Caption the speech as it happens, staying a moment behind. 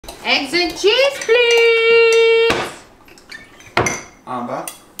Eggs and cheese, please. Amber,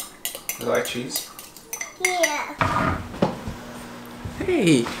 you like cheese? Yeah.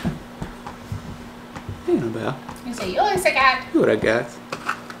 Hey. Hey, Annabelle. You say you're a cat. You're a cat.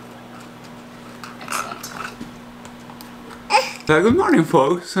 So good morning,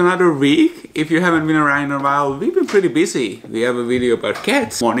 folks. Another week. If you haven't been around in a while, we've been pretty busy. We have a video about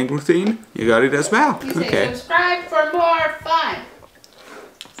cats. Morning routine. You got it as well. You say subscribe for more fun.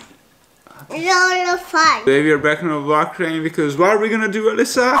 Lots of fun. Today we are back on a vlog train because what are we gonna do,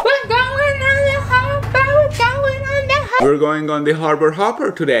 Alyssa? We're going on the harbor. We're going on the harbor. We're going on the Harbour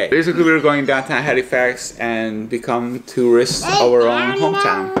Hopper today. Basically, we're going downtown Halifax and become tourists of our own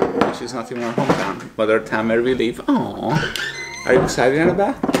hometown. Which is not even our hometown, but our town where we live. Aww. Are you excited,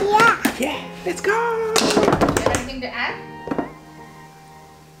 Annabelle? Yeah. Yeah, let's go! Do you have anything to add?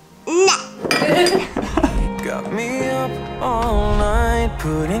 No. Got me up all night,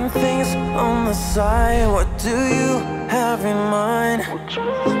 putting things on the side. What do you have in mind?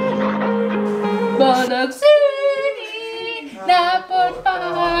 Bodog City, na por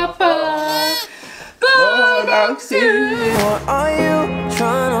papa. Bodog City. What are you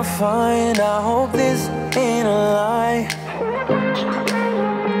trying to find? I hope this ain't a lie.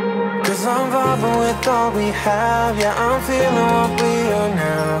 Cause I'm vibing with all we have. Yeah, I'm feeling what we are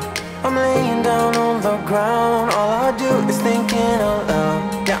now. I'm laying down on the ground. All I do is thinking out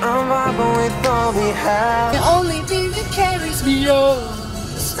loud. Yeah, I'm vibing with all we have. The only thing that carries me on,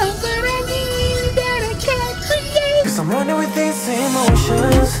 something I need that I can't create. Cause I'm running with these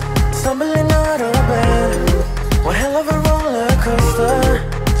emotions, stumbling out of bed. One hell of a roller coaster.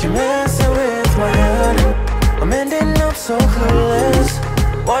 You're messing with my head. I'm ending up so clueless.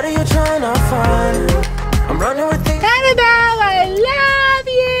 What are you trying to find? I'm running with these. Annabelle, I love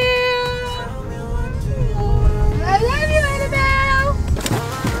you. I love you, Annabelle.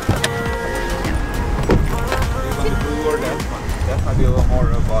 That might be a little more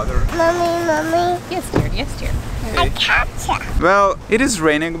of a bother. Mommy. Yes, dear. Yes, dear. I catch ya. Well, it is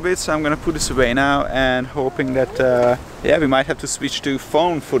raining a bit, so I'm gonna put this away now and hoping that, yeah, we might have to switch to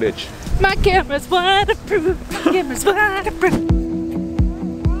phone footage. My camera's waterproof. My camera's waterproof.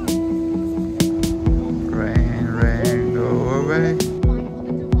 Rain, rain, go away.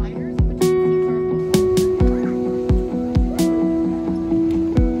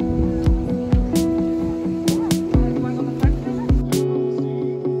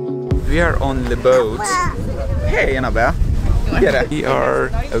 We are on the boat. Hey, Annabelle. Yeah, we are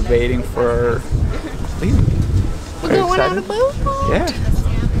waiting for leaving. We're going on a boat? Yeah.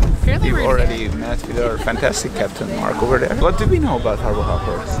 Apparently We've we're already met with our fantastic captain, Mark, over there. What do we know about Harbour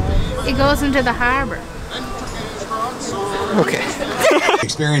Hopper? It goes into the harbor. Okay.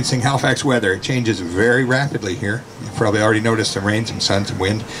 Experiencing Halifax weather, it changes very rapidly here. You've probably already noticed some rain, some sun, some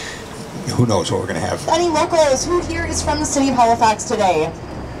wind. Who knows what we're going to have. Any locals, who here is from the city of Halifax today?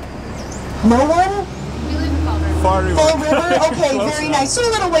 No one? We live in Culver. Fall River? Okay, very nice. So a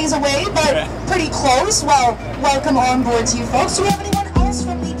little ways away, but pretty close. Well, welcome on board to you folks. Do we have anyone else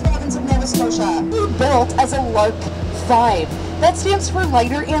from the province of Nova Scotia? Built as a Lark 5. That stands for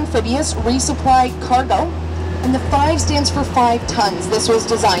Lighter Amphibious Resupply Cargo. And the 5 stands for 5 tons. This was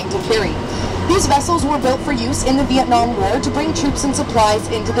designed to carry. These vessels were built for use in the Vietnam War to bring troops and supplies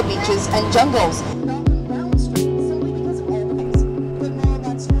into the beaches and jungles.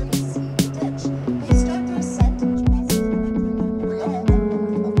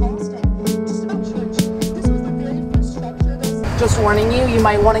 Just warning you, you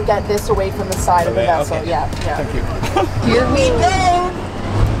might want to get this away from the side of the vessel. Okay. Yeah. Thank you. Here we go.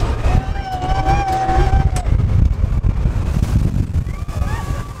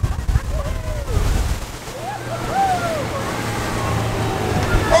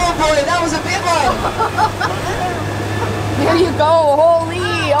 Oh boy, that was a big one. Here you go.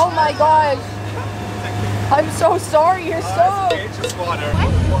 Holy, oh my gosh. I'm so sorry, you're so...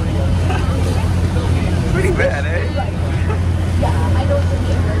 Pretty bad, eh? Yeah, I don't think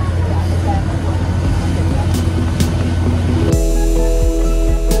it hurts.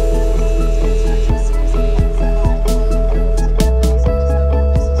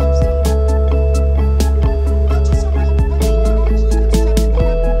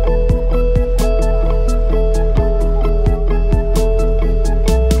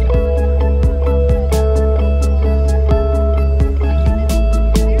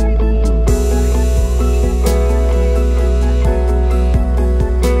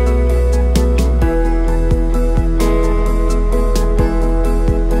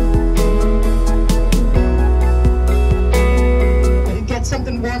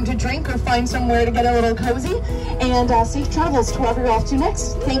 Find somewhere to get a little cozy. and safe travels to wherever you're off to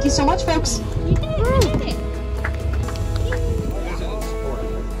next. Thank you so much, folks.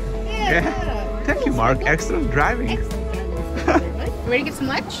 Yeah. Thank you, Mark. Excellent driving. Ready to get some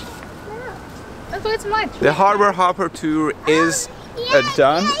lunch? Let's go get some lunch. The Harbour Hopper tour is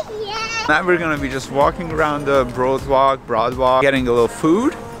done. Now we're gonna be just walking around the broad walk, getting a little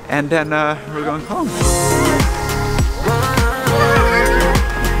food, and then we're going home.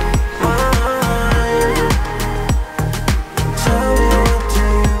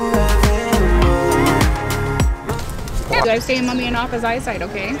 You gotta stay in Mummy and Appa's eyesight,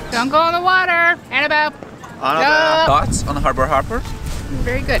 okay? Don't go in the water. Annabelle. Annabelle. Thoughts on the Harbour Hopper?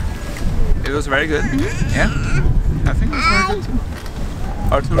 Very good. It was very good. Yeah, I think it was very good too.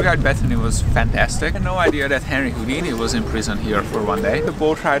 Our tour guide Bethany was fantastic. I had no idea that Henry Houdini was in prison here for one day. The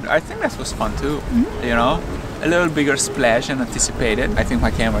boat ride, I think that was fun too. You know, a little bigger splash than anticipated. I think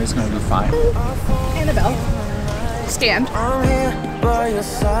my camera is gonna be fine. Annabelle, stand. I'm here by your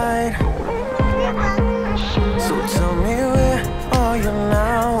side. So tell me where are you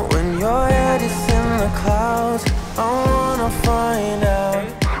now? When your head is in the clouds, I wanna find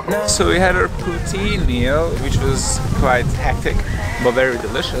out. So we had our poutine meal, which was quite hectic, but very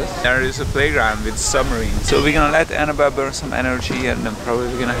delicious. There is a playground with submarines. So we're gonna let Annabelle burn some energy and then probably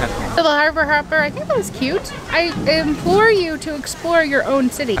we're gonna head home. The Harbour Hopper, I think that was cute. I implore you to explore your own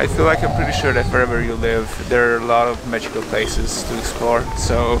city. I feel like I'm pretty sure that wherever you live, there are a lot of magical places to explore.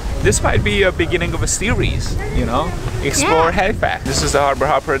 So this might be a beginning of a series, you know? Explore Halifax. This is the Harbour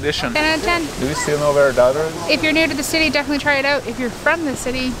Hopper edition. 10 out of 10. Do we still know where our daughter is? If you're new to the city, definitely try it out. If you're from the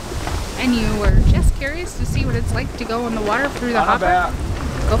city and you were just curious to see what it's like to go in the water through the hopper,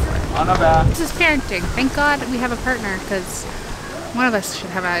 go for it. Annabelle. This is parenting. Thank God we have a partner, because one of us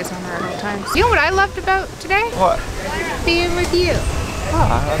should have eyes on her at all times. You know what I loved about today? What? Being with you.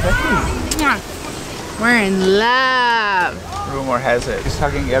 Ah, Mwah. We're in love. rumor has it. He's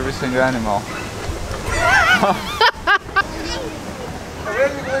hugging every single animal.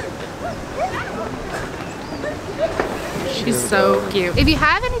 She's so cute. If you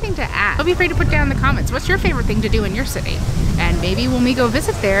have anything to add, don't be afraid to put down in the comments. What's your favorite thing to do in your city? And maybe when we go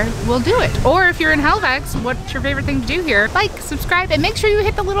visit there, we'll do it. Or if you're in Halifax, what's your favorite thing to do here? Like, subscribe, and make sure you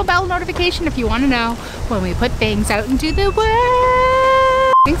hit the little bell notification if you want to know when we put things out into the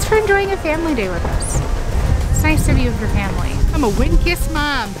world. Thanks for enjoying a family day with us. It's nice to be with your family. I'm a wind kiss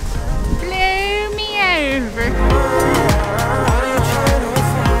mom. Blow me over.